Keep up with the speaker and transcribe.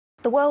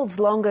The world's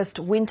longest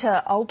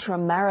winter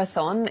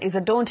ultra-marathon is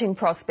a daunting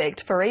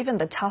prospect for even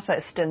the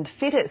toughest and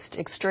fittest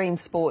extreme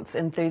sports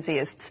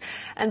enthusiasts.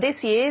 And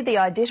this year, the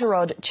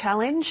Iditarod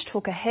Challenge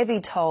took a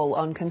heavy toll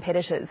on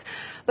competitors.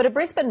 But a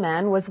Brisbane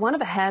man was one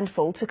of a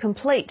handful to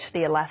complete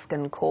the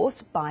Alaskan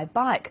course by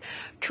bike.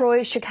 Troy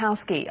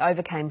Schakowsky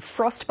overcame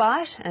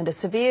frostbite and a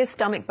severe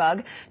stomach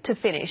bug to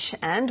finish.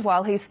 And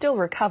while he's still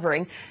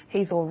recovering,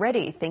 he's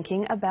already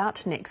thinking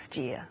about next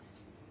year.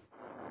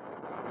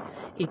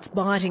 It's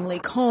bitingly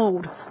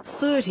cold,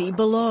 30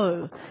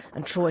 below,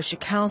 and Troy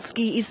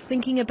Schakowsky is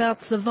thinking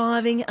about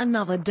surviving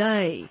another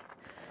day.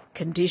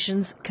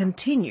 Conditions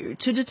continue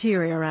to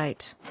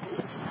deteriorate.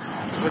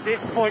 At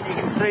this point you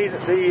can see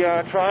that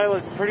the trail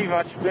has pretty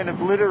much been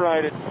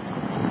obliterated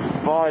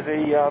by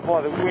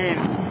the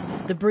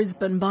wind. The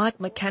Brisbane bike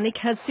mechanic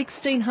has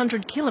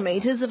 1,600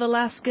 kilometres of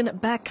Alaskan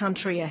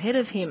backcountry ahead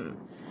of him.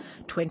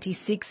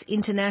 26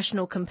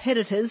 international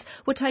competitors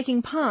were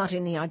taking part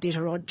in the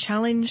Iditarod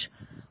Challenge.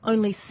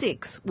 Only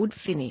 6 would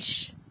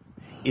finish.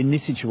 In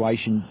this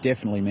situation,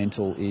 definitely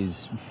mental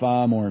is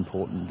far more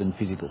important than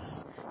physical.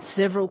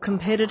 Several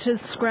competitors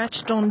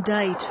scratched on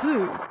day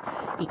 2.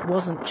 It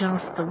wasn't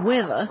just the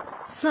weather,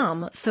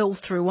 some fell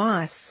through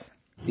ice.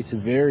 It's a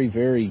very,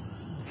 very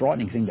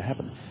frightening thing to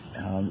happen.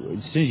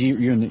 As soon as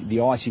you're in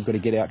the ice, you've got to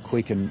get out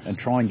quick and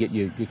try and get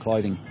your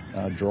clothing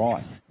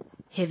dry.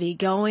 Heavy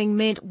going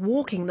meant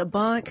walking the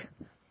bike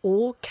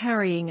or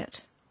carrying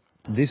it.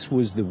 This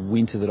was the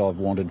winter that I've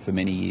wanted for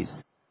many years.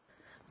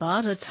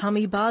 But a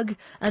tummy bug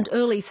and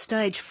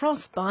early-stage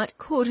frostbite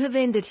could have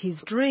ended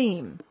his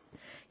dream.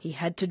 He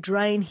had to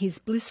drain his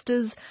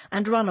blisters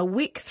and run a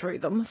wick through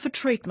them for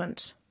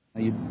treatment.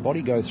 Your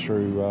body goes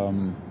through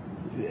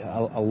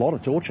a lot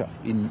of torture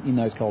in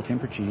those cold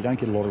temperatures. You don't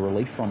get a lot of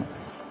relief from it.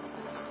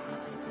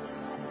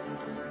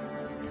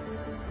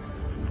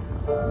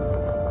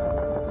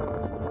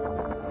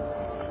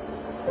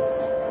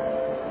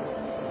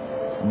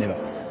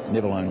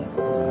 Never lonely.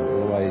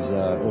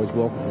 Always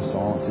welcome for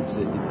silence. It's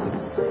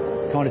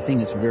the kind of thing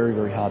that's very,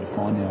 very hard to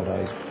find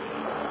nowadays.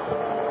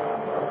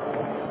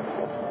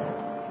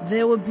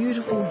 There were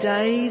beautiful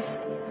days,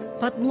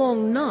 but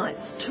long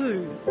nights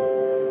too.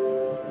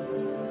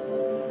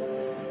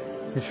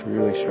 Just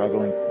really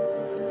struggling.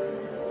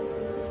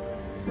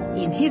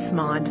 In his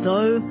mind,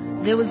 though,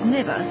 there was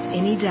never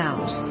any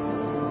doubt.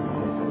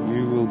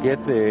 You will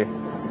get there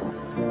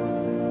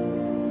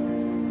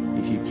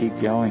if you keep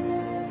going.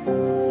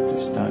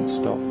 Just don't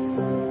stop.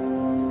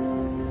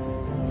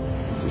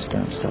 Just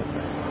don't stop.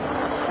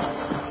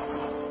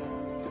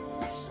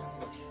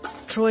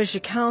 Troy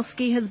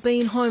Schakowsky has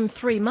been home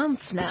 3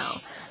 months now,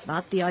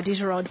 but the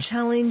Iditarod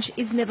Challenge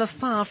is never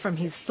far from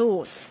his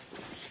thoughts.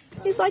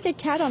 He's like a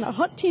cat on a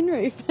hot tin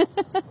roof.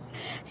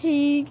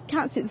 He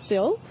can't sit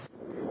still.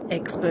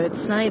 Experts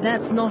say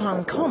that's not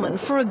uncommon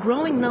for a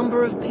growing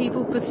number of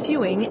people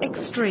pursuing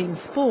extreme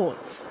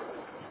sports.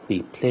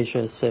 The pleasure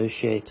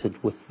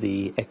associated with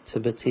the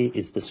activity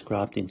is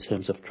described in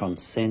terms of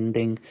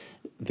transcending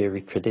very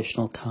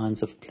traditional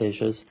kinds of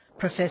pleasures.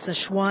 Professor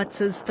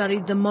Schweitzer's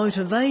studied the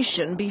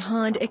motivation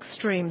behind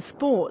extreme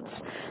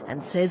sports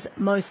and says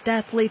most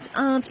athletes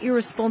aren't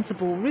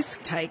irresponsible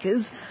risk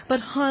takers,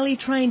 but highly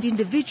trained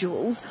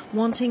individuals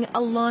wanting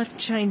a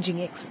life-changing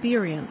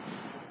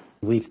experience.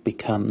 We've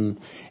become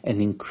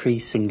an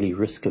increasingly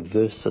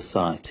risk-averse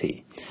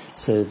society.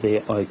 So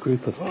there are a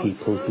group of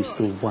people who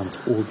still want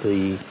all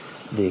the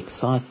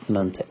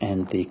excitement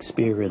and the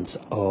experience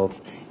of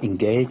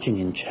engaging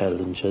in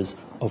challenges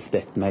of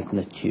that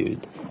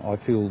magnitude. I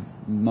feel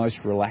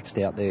most relaxed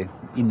out there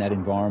in that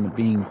environment,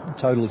 being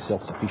totally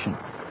self-sufficient.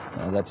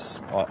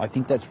 I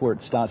think that's where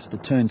it starts to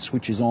turn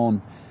switches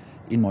on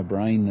in my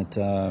brain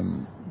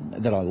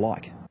that I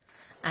like.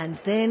 And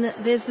then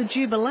there's the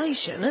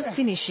jubilation of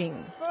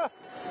finishing.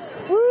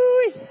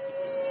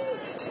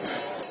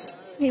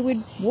 He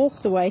would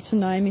walk the way to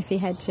Nome if he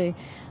had to.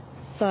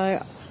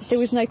 So there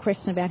was no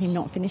question about him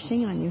not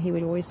finishing. I knew he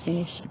would always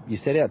finish. You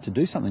set out to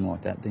do something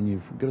like that, then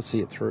you've got to see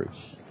it through.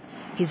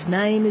 His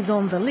name is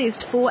on the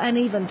list for an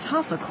even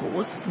tougher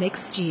course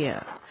next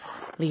year.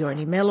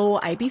 Leonie, Mellor,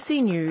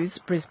 ABC News,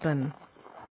 Brisbane.